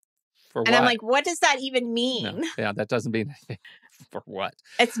 Yeah. For And what? I'm like, what does that even mean? No. Yeah, that doesn't mean anything. For what?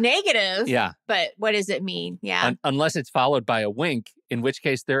 It's negative. Yeah. But what does it mean? Yeah. Unless it's followed by a wink, in which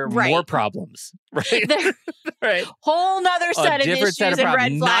case there are Right. more problems, right? There- Right. Whole nother set of Different issues set of and red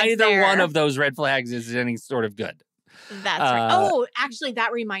problems. flags Neither there. one of those red flags is any sort of good. That's right. Oh, actually,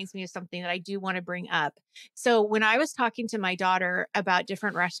 that reminds me of something that I do want to bring up. So when I was talking to my daughter about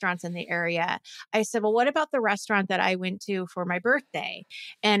different restaurants in the area, I said, well, what about the restaurant that I went to for my birthday?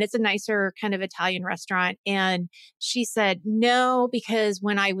 And it's a nicer kind of Italian restaurant. And she said, no, because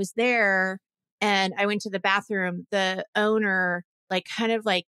when I was there and I went to the bathroom, the owner kind of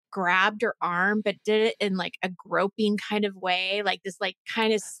grabbed her arm, but did it in like a groping kind of way, like this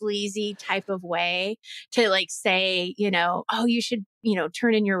kind of sleazy type of way to say, oh, you should,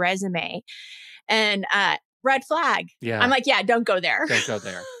 turn in your resume. And red flag. Yeah. I'm like, yeah, don't go there. Don't go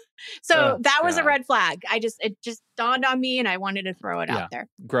there. So that was a God. red flag. It just dawned on me and I wanted to throw it Yeah. out there.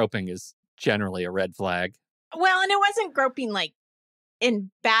 Groping is generally a red flag. Well, and it wasn't groping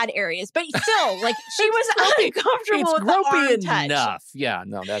in bad areas, but still, she was uncomfortable with the arm touch. Enough. Yeah,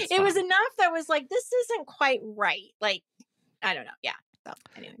 no, that's It was fine. enough that was this isn't quite right. I don't know. Yeah. So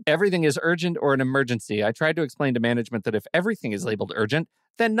anyway. Everything is urgent or an emergency. I tried to explain to management that if everything is labeled urgent,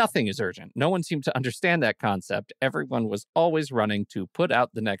 then nothing is urgent. No one seemed to understand that concept. Everyone was always running to put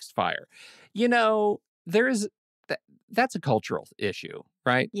out the next fire. That's a cultural issue,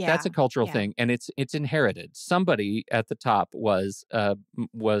 right? Yeah, That's a cultural yeah. thing, and it's inherited. Somebody at the top was a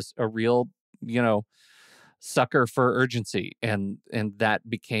real, sucker for urgency, and that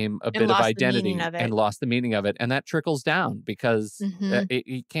became a bit of lost the identity meaning of it. and lost the meaning of it, and that trickles down because Mhm.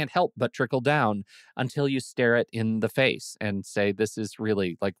 it can't help but trickle down until you stare it in the face and say, this is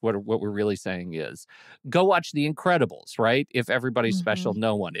really what we're really saying is go watch The Incredibles, right? If everybody's special,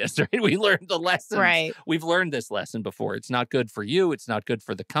 no one is, right? We learned the lesson. Right. We've learned this lesson before. It's not good for you. It's not good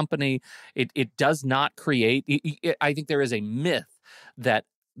for the company. It does not create. I think there is a myth that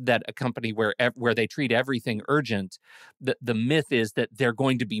a company where they treat everything urgent, the myth is that they're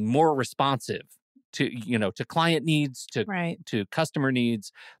going to be more responsive to client needs, to customer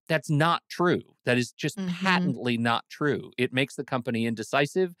needs. That's not true. That is just patently not true. It makes the company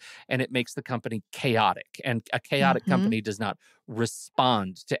indecisive and it makes the company chaotic. And a chaotic company does not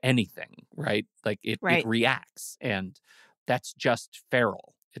respond to anything, right? It reacts, and that's just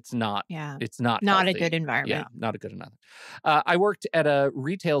feral. It's not. Yeah. It's not a healthy. good environment. Yeah, not a good enough. I worked at a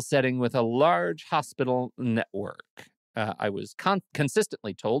retail setting with a large hospital network. I was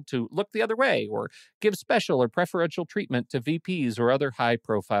consistently told to look the other way or give special or preferential treatment to VPs or other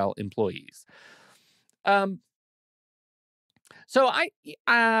high-profile employees.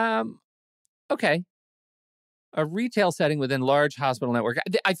 Okay. A retail setting within large hospital network.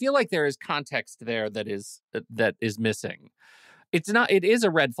 I feel like there is context there that is missing. It is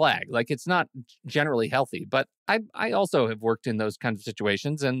a red flag. It's not generally healthy, but I also have worked in those kinds of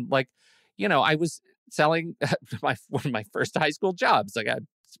situations. And I was selling one of my first high school jobs. I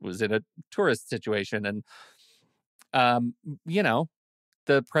was in a tourist situation, and um, you know,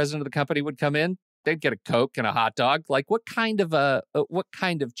 the president of the company would come in, they'd get a Coke and a hot dog. Like, what kind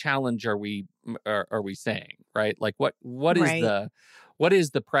of challenge are we saying, right? Like, what is Right.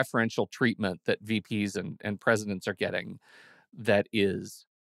 the preferential treatment that VPs and presidents are getting that is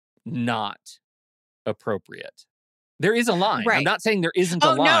not appropriate? There is a line. I'm Right. not saying there isn't a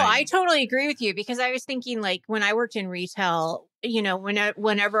Oh, no, I line. totally agree with you, because I was thinking, like, when I worked in retail,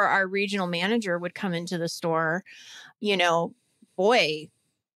 whenever our regional manager would come into the store, boy,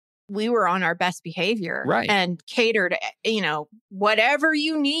 we were on our best behavior Right. and catered, whatever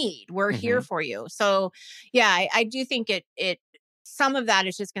you need, we're here Hmm. for you. So, yeah, I do think some of that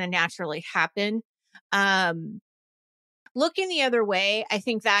is just going to naturally happen. Um, Looking the other way, I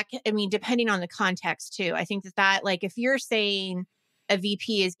think that, I mean, depending on the context too, I think that, like, if you're saying a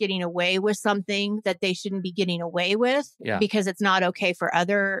VP is getting away with something that they shouldn't be getting away with Yeah. because it's not okay for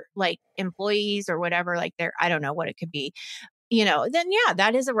other, like, employees or whatever, like, I don't know what it could be, then yeah,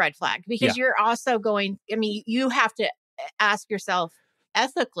 that is a red flag, Yeah. because you're also going, I mean, you have to ask yourself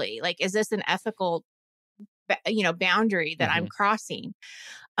ethically, like, is this an ethical, boundary that I'm Hmm. crossing?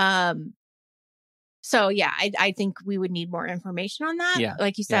 Um, so yeah, I think we would need more information on that, Yeah.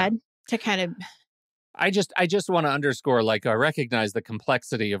 like you Yeah. said, to kind of, I just want to underscore, like, I recognize the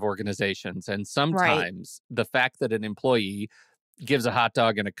complexity of organizations, and right, sometimes the fact that an employee gives a hot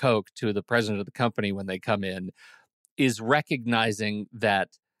dog and a Coke to the president of the company when they come in is recognizing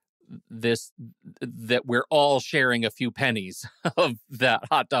this that we're all sharing a few pennies of that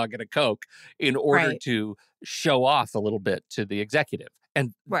hot dog and a Coke in order right, to show off a little bit to the executive.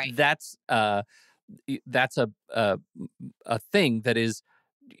 And right. that's a thing that is,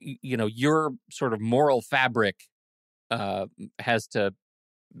 your sort of moral fabric uh, has to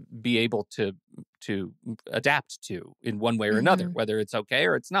be able to adapt to in one way or another, Hmm. whether it's okay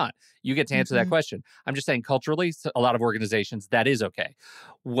or it's not. You get to answer that Hmm. question. I'm just saying, culturally, a lot of organizations, that is okay.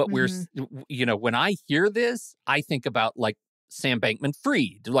 What we're Hmm. when I hear this, I think about, like, Sam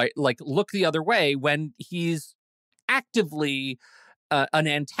Bankman-Fried, like look the other way when he's actively an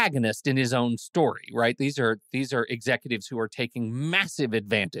antagonist in his own story, right? These are executives who are taking massive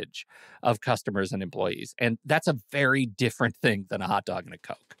advantage of customers and employees, and that's a very different thing than a hot dog and a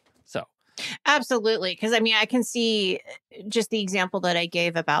Coke. So, Absolutely, because I mean, I can see, just the example that I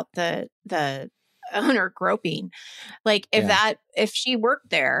gave about the owner groping. Like, yeah, if she worked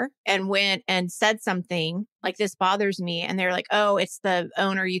there and went and said something like, this bothers me, and they're like, oh, it's the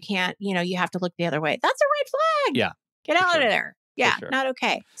owner, you can't, you have to look the other way. That's a red flag. yeah, Get for out of sure, there. for Yeah, sure, not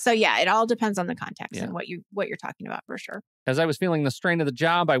okay. So yeah, it all depends on the context yeah. and what you're talking about, for sure. As I was feeling the strain of the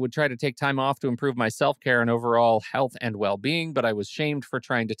job, I would try to take time off to improve my self care and overall health and well being, but I was shamed for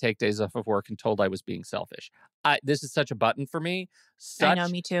trying to take days off of work and told I was being selfish. This is such a button for me. I know,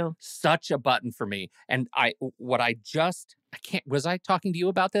 Such, me too. such a button for me. And I can't, was I talking to you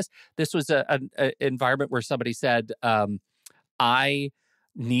about this? This was an environment where somebody said, I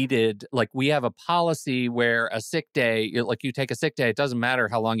needed, like, we have a policy where a sick day, like, you take a sick day, it doesn't matter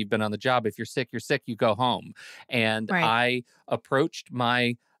how long you've been on the job. If you're sick, you go home. And Right. I approached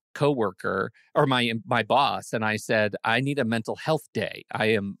my coworker or my boss, and I said, I need a mental health day.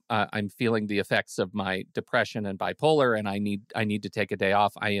 I'm feeling the effects of my depression and bipolar, and I need to take a day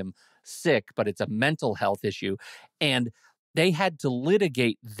off. I am sick, but it's a mental health issue. And they had to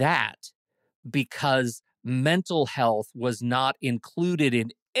litigate that because mental health was not included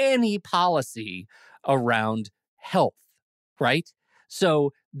in any policy around health, right?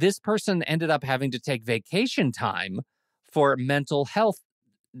 So this person ended up having to take vacation time for mental health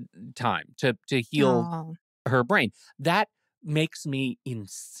time to heal Oh, her brain. That makes me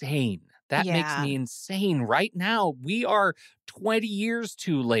insane. That makes yeah. me insane. Right now, we are 20 years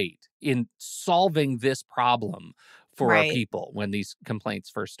too late in solving this problem for our Right. people when these complaints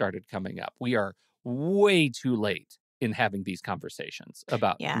first started coming up. We are way too late in having these conversations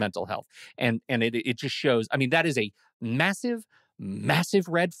about Yeah. mental health. And it just shows, I mean, that is a massive, massive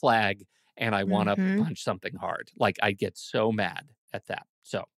red flag. And I want to Hmm. punch something hard. Like, I get so mad at that.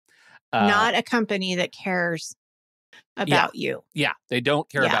 So, uh, Not a company that cares yeah. about you. Yeah, they don't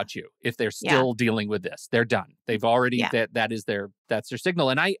care Yeah. about you if they're Yeah. still dealing with this. They're done. They've already Yeah. that's their signal.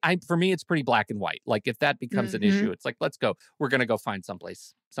 And I for me it's pretty black and white. Like, if that becomes an Hmm. issue, it's like, let's go. We're going to go find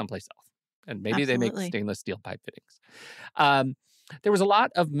someplace else. And maybe they make Absolutely. stainless steel pipe fittings. Um, there was a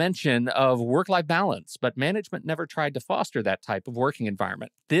lot of mention of work-life balance, but management never tried to foster that type of working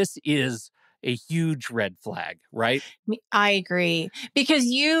environment. This is a huge red flag, right? I agree, because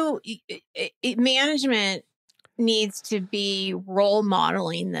management. needs to be role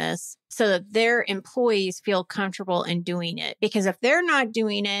modeling this so that their employees feel comfortable in doing it. Because if they're not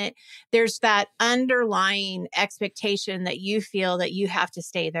doing it, there's that underlying expectation that you feel that you have to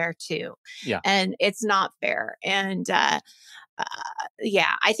stay there too. Yeah. And it's not fair. And uh,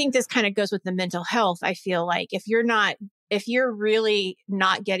 yeah, I think this kind of goes with the mental health. I feel like if you're really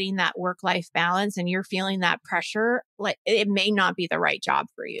not getting that work-life balance and you're feeling that pressure, like it may not be the right job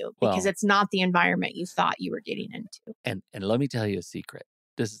for you because Well, it's not the environment you thought you were getting into. and let me tell you a secret.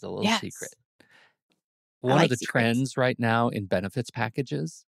 This is a little secret. Yes. I One of like the secrets. trends right now in benefits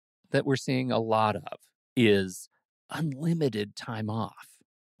packages that we're seeing a lot of is unlimited time off,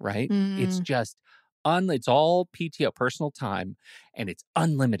 right? It's Mm, just it's all PTO, personal time, and it's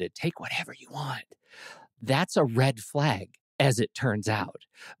unlimited. Take whatever you want. That's a red flag, as it turns out,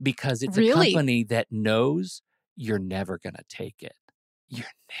 because it's a really? company that knows you're never going to take it. You're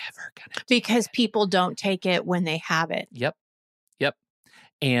never going to take Because it. people don't take it when they have it. Yep. Yep.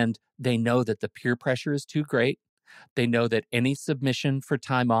 And they know that the peer pressure is too great. They know that any submission for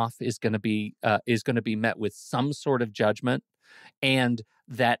time off is going to be met with some sort of judgment, and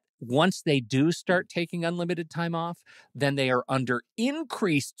that once they do start taking unlimited time off, then they are under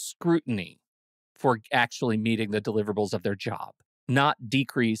increased scrutiny for actually meeting the deliverables of their job. Not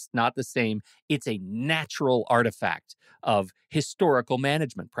decreased, not the same. It's a natural artifact of historical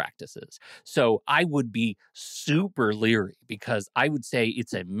management practices. So I would be super leery because I would say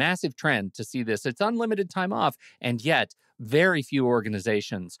it's a massive trend to see this. It's unlimited time off, and yet very few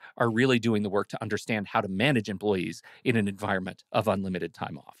organizations are really doing the work to understand how to manage employees in an environment of unlimited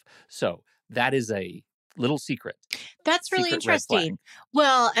time off. So that is a little That's really secret red flag. interesting.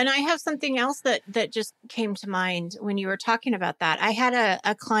 Well, and I have something else that just came to mind when you were talking about that. I had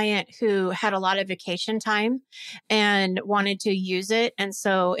a client who had a lot of vacation time and wanted to use it. And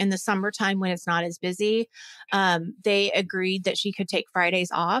so in the summertime when it's not as busy, they agreed that she could take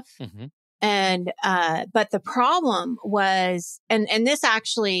Fridays off. Mm-hmm. And but the problem was, and this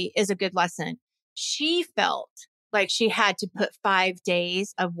actually is a good lesson. She felt like she had to put 5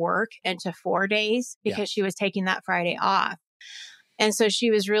 days of work into 4 days Yeah. because she was taking that Friday off. And so she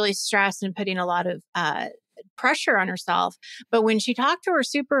was really stressed and putting a lot of pressure on herself. But when she talked to her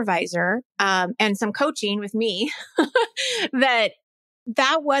supervisor and some coaching with me,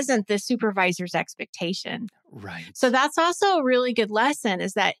 that wasn't the supervisor's expectation. Right. So that's also a really good lesson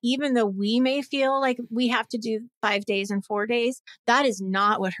is that even though we may feel like we have to do 5 days and 4 days, that is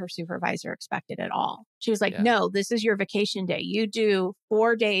not what her supervisor expected at all. She was like, Yeah. no, this is your vacation day. You do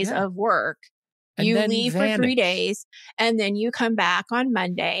 4 days Yeah. of work. And You then leave for 3 vanish. days and then you come back on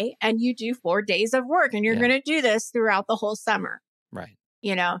Monday and you do 4 days of work and you're Yeah. going to do this throughout the whole summer. Right.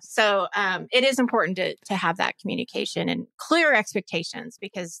 So it is important to have that communication and clear expectations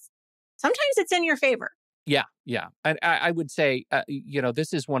because sometimes it's in your favor. Yeah, yeah. I would say,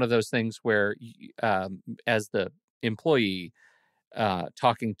 this is one of those things where, as the employee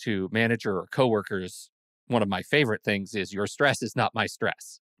talking to manager or coworkers, one of my favorite things is your stress is not my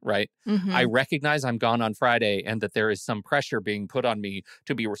stress, right? I Mm-hmm. recognize I'm gone on Friday and that there is some pressure being put on me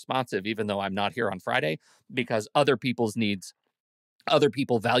to be responsive, even though I'm not here on Friday, because other people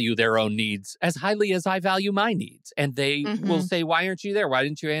value their own needs as highly as I value my needs. And they will Mm-hmm. say, why aren't you there? Why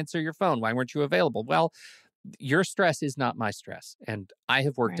didn't you answer your phone? Why weren't you available? Well, your stress is not my stress. And I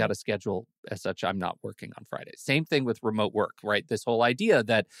have worked out Right. a schedule as such. I'm not working on Fridays. Same thing with remote work, right? This whole idea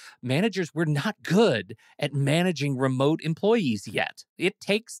that managers, we're not good at managing remote employees yet. It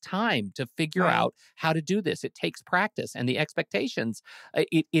takes time to figure Right. out how to do this. It takes practice and the expectations.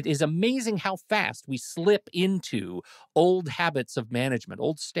 It is amazing how fast we slip into old habits of management,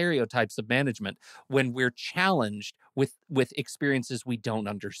 old stereotypes of management when we're challenged with experiences we don't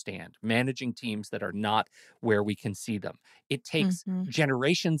understand, managing teams that are not where we can see them. It takes Mm-hmm.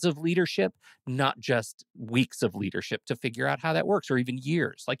 generations of leadership, not just weeks of leadership to figure out how that works, or even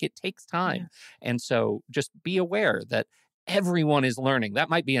years. Like it takes time. Yeah. And so just be aware that everyone is learning. That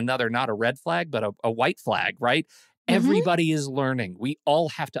might be another, not a red flag, but a white flag, right? Mm-hmm. Everybody is learning. We all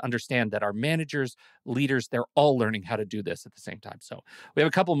have to understand that our managers, leaders, they're all learning how to do this at the same time. So we have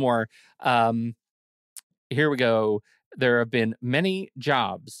a couple more. Here we go. There have been many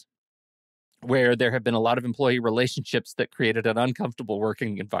jobs where there have been a lot of employee relationships that created an uncomfortable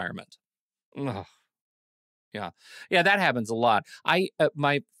working environment. Ugh. Yeah. Yeah, that happens a lot.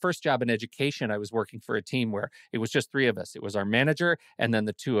 My first job in education, I was working for a team where it was just three of us. It was our manager and then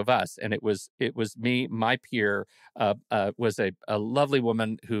the two of us. And it was me, my peer, was a lovely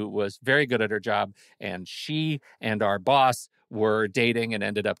woman who was very good at her job. And she and our boss were dating and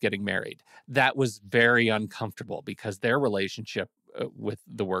ended up getting married. That was very uncomfortable because their relationship with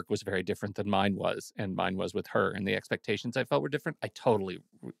the work was very different than mine was, and mine was with her, and the expectations I felt were different. I totally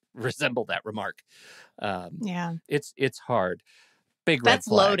resemble that remark. Yeah. It's hard. Big red That's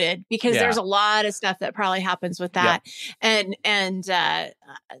flag. loaded because Yeah. there's a lot of stuff that probably happens with that. And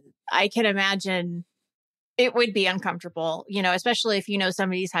I can imagine it would be uncomfortable, especially if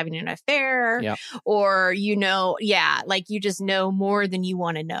somebody's having an affair or, like you just know more than you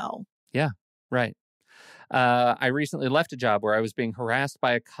want to know. Yeah, right. I recently left a job where I was being harassed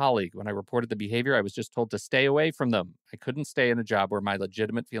by a colleague. When I reported the behavior, I was just told to stay away from them. I couldn't stay in a job where my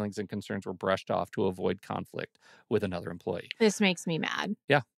legitimate feelings and concerns were brushed off to avoid conflict with another employee. This makes me mad.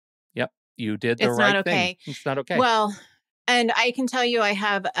 Yeah. Yep. You did the It's right not okay. thing. It's not okay. Well, and I can tell you, I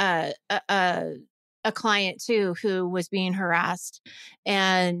have a client too who was being harassed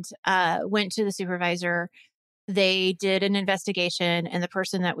and went to the supervisor. They did an investigation, and the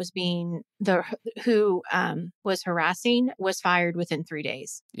person that was who was harassing was fired within 3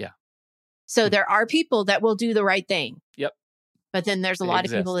 days. Yeah. So there are people that will do the right thing. Yep. But then there's a lot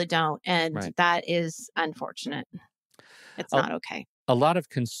of people that don't, and that is unfortunate. It's not okay. A lot of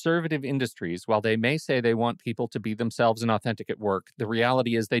conservative industries, while they may say they want people to be themselves and authentic at work, the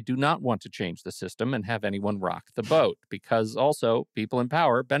reality is they do not want to change the system and have anyone rock the boat, because also people in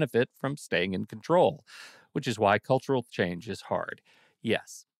power benefit from staying in control, which is why cultural change is hard.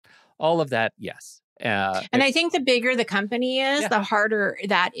 Yes. All of that, yes. And I think the bigger the company is, the harder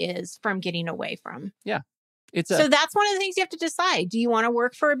that is from getting away from. Yeah. So that's one of the things you have to decide. Do you want to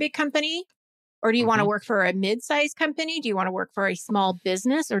work for a big company? Or do you want to work for a mid-sized company? Do you want to work for a small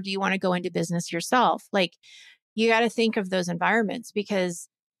business? Or do you want to go into business yourself? Like, you got to think of those environments, because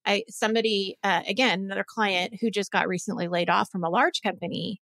again, another client who just got recently laid off from a large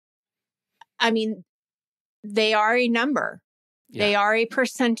company. I mean, they are a number. Yeah. They are a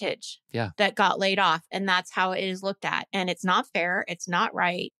percentage that got laid off. And that's how it is looked at. And it's not fair. It's not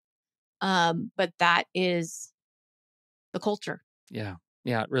right. But that is the culture. Yeah.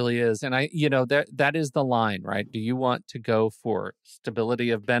 Yeah, it really is. And that is the line, right? Do you want to go for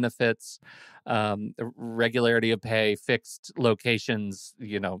stability of benefits, regularity of pay, fixed locations,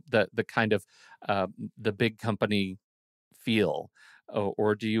 the kind of the big company feel?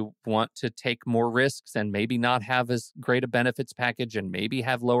 Or do you want to take more risks and maybe not have as great a benefits package and maybe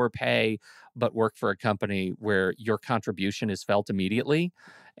have lower pay, but work for a company where your contribution is felt immediately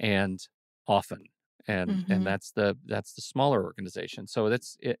and often? And that's the smaller organization. So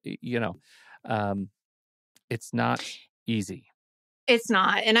it's not easy. It's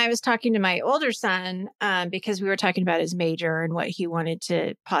not. And I was talking to my older son because we were talking about his major and what he wanted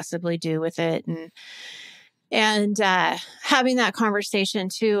to possibly do with it, and having that conversation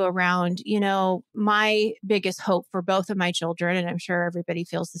too around, my biggest hope for both of my children, and I'm sure everybody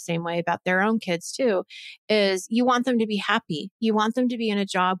feels the same way about their own kids too, is you want them to be happy. You want them to be in a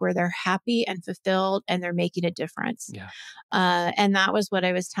job where they're happy and fulfilled and they're making a difference. Yeah. And that was what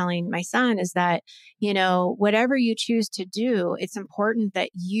I was telling my son, is that, whatever you choose to do, it's important that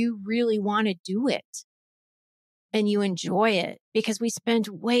you really want to do it. And you enjoy it, because we spend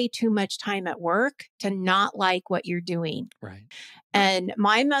way too much time at work to not like what you're doing. Right. And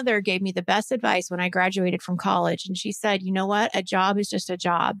my mother gave me the best advice when I graduated from college. And she said, you know what? A job is just a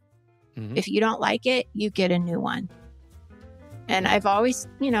job. Mm-hmm. If you don't like it, you get a new one. And I've always,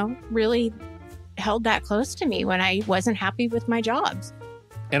 really held that close to me when I wasn't happy with my jobs.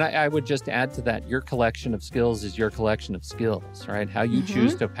 And I would just add to that, your collection of skills is your collection of skills, right? How you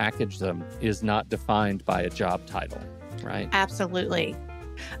choose to package them is not defined by a job title, right? Absolutely.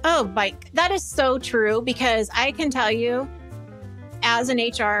 Oh, Mike, that is so true, because I can tell you, as an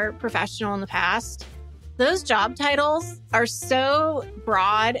HR professional in the past, those job titles are so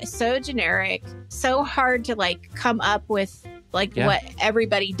broad, so generic, so hard to come up with what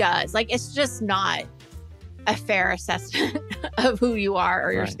everybody does. It's just not a fair assessment of who you are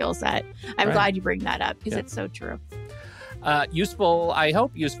or your skill set. I'm glad you bring that up, because it's so true. Useful, I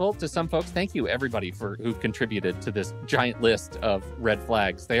hope useful to some folks. Thank you, everybody, who contributed to this giant list of red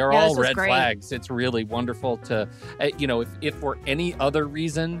flags. They are all red flags. It's really wonderful to, if for any other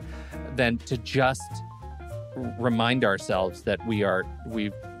reason than to just remind ourselves that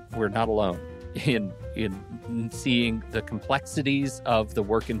we're not alone in seeing the complexities of the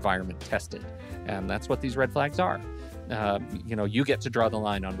work environment tested. And that's what these red flags are. You get to draw the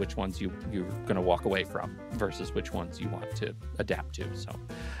line on which ones you're going to walk away from versus which ones you want to adapt to. So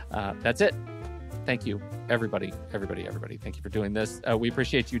that's it. Thank you, everybody. Thank you for doing this. We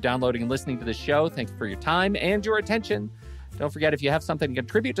appreciate you downloading and listening to the show. Thank you for your time and your attention. Don't forget, if you have something to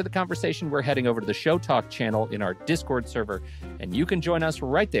contribute to the conversation, we're heading over to the Show Talk channel in our Discord server, and you can join us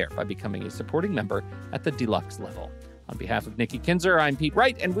right there by becoming a supporting member at the deluxe level. On behalf of Nikki Kinzer, I'm Pete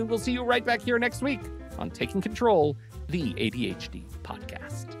Wright, and we will see you right back here next week on Taking Control, the ADHD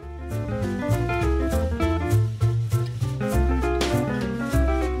podcast.